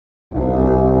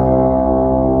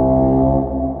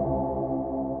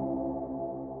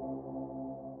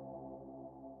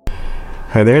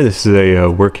Hi there, this is a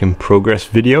work in progress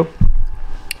video.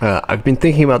 I've been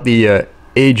thinking about the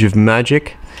Age of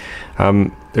Magic.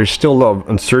 There's still a lot of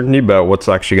uncertainty about what's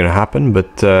actually going to happen,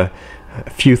 but a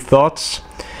few thoughts.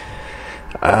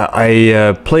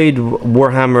 I played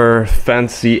Warhammer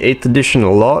Fantasy 8th edition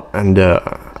a lot, and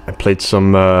I played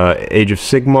some Age of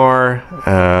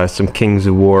Sigmar, some Kings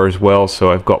of War as well,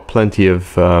 so I've got plenty of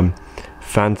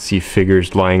fantasy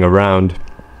figures lying around.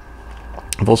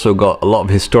 I've also got a lot of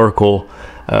historical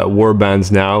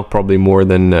warbands now, probably more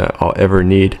than I'll ever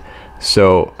need.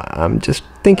 So I'm just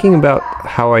thinking about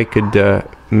how I could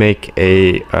make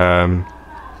a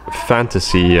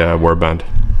fantasy warband.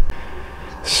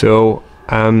 So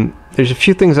there's a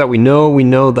few things that we know. We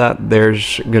know that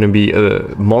there's going to be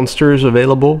monsters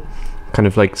available, kind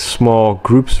of like small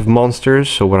groups of monsters.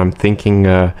 So what I'm thinking,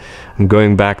 I'm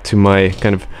going back to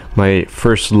my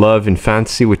first love in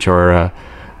fantasy, which are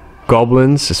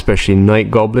goblins, especially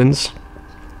night goblins.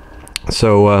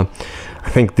 So I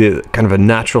think the kind of a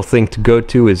natural thing to go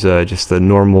to is just the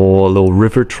normal little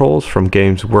river trolls from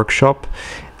Games Workshop.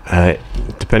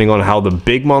 Depending on how the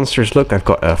big monsters look, I've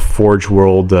got a Forge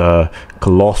World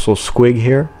colossal squig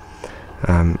here.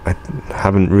 I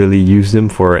haven't really used him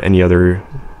for any other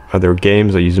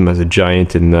games. I use him as a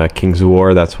giant in Kings of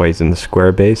War. That's why he's in the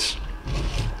square base.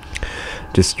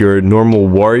 Just your normal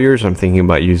warriors, I'm thinking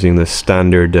about using the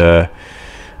standard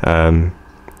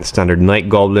night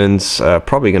goblins.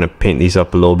 Probably going to paint these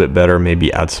up a little bit better,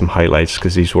 maybe add some highlights,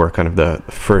 because these were kind of the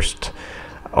first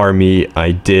army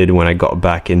I did when I got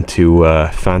back into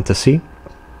fantasy.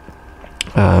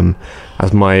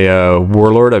 As my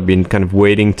warlord, I've been kind of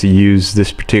waiting to use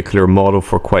this particular model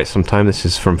for quite some time. This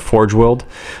is from Forge World.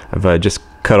 I've just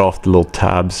cut off the little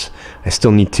tabs. I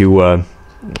still need to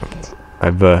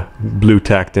I've blue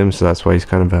tacked him, so that's why he's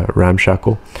kind of a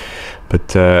ramshackle.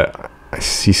 But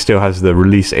he still has the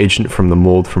release agent from the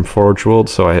mold from Forge World,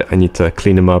 so I need to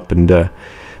clean him up and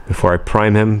before I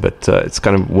prime him. But it's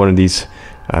kind of one of these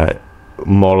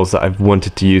models that I've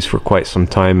wanted to use for quite some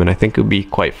time, and I think it would be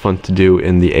quite fun to do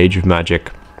in the Age of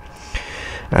Magic.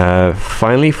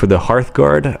 Finally, for the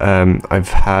Hearthguard, I've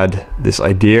had this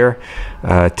idea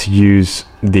to use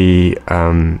the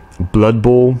Blood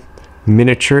Bowl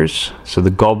miniatures, so the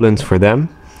goblins for them.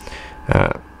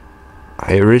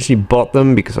 I originally bought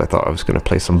them because I thought I was going to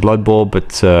play some Blood Bowl,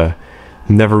 but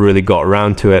never really got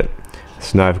around to it.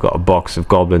 So now I've got a box of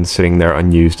goblins sitting there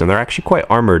unused, and they're actually quite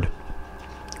armored,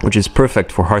 which is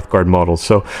perfect for Hearthguard models.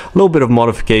 So a little bit of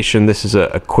modification. This is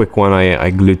a quick one I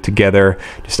glued together,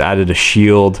 just added a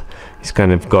shield. He's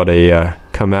kind of got a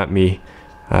come at me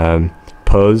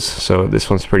pose, so this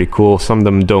one's pretty cool. Some of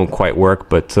them don't quite work,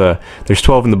 but there's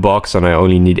 12 in the box and I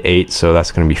only need 8, so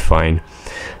that's going to be fine.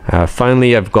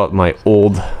 Finally, I've got my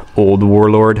old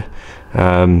warlord.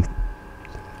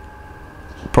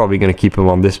 Probably going to keep him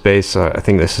on this base. I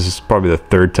think this is probably the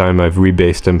third time I've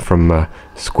rebased him from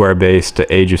square base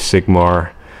to Age of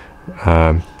Sigmar,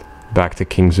 back to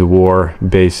Kings of War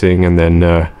basing, and then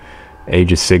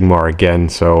Age of Sigmar again.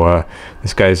 So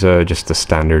this guy's just a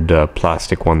standard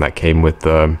plastic one that came with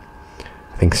I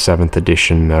think 7th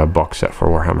edition box set for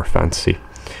Warhammer Fantasy.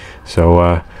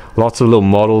 So lots of little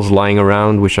models lying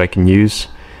around which I can use.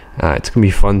 It's gonna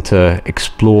be fun to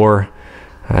explore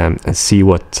and see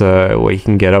what you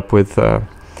can get up with.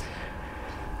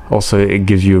 Also, it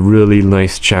gives you a really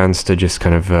nice chance to just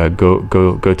kind of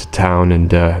go to town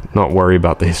and not worry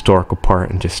about the historical part,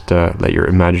 and just let your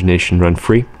imagination run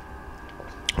free.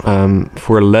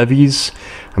 For levies,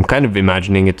 I'm kind of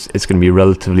imagining it's going to be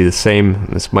relatively the same.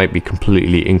 This might be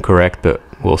completely incorrect, but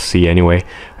we'll see anyway.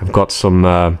 I've got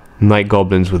some night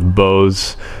goblins with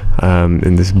bows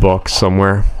in this box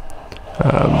somewhere.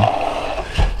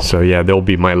 So yeah, they'll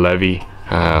be my levy.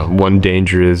 One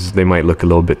danger is they might look a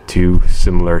little bit too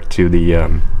similar to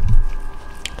the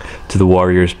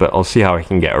warriors, but I'll see how I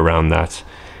can get around that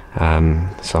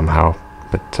somehow.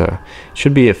 But it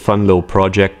should be a fun little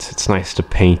project. It's nice to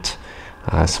paint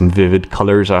some vivid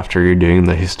colors after you're doing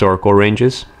the historical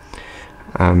ranges.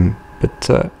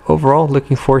 But overall,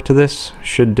 looking forward to this. I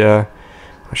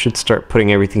should start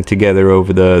putting everything together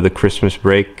over the Christmas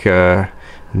break,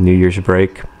 New Year's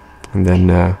break, and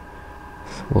then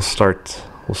we'll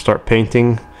start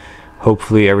painting.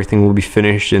 Hopefully everything will be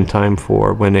finished in time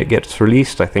for when it gets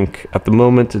released. I think at the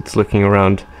moment it's looking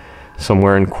around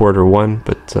somewhere in Q1,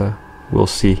 but we'll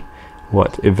see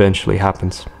what eventually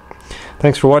happens.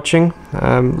 Thanks for watching.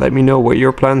 Let me know what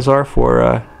your plans are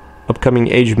for upcoming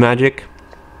Age of Magic,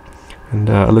 and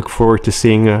I look forward to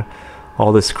seeing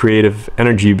all this creative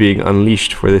energy being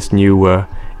unleashed for this new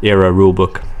era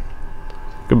rulebook.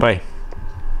 Goodbye.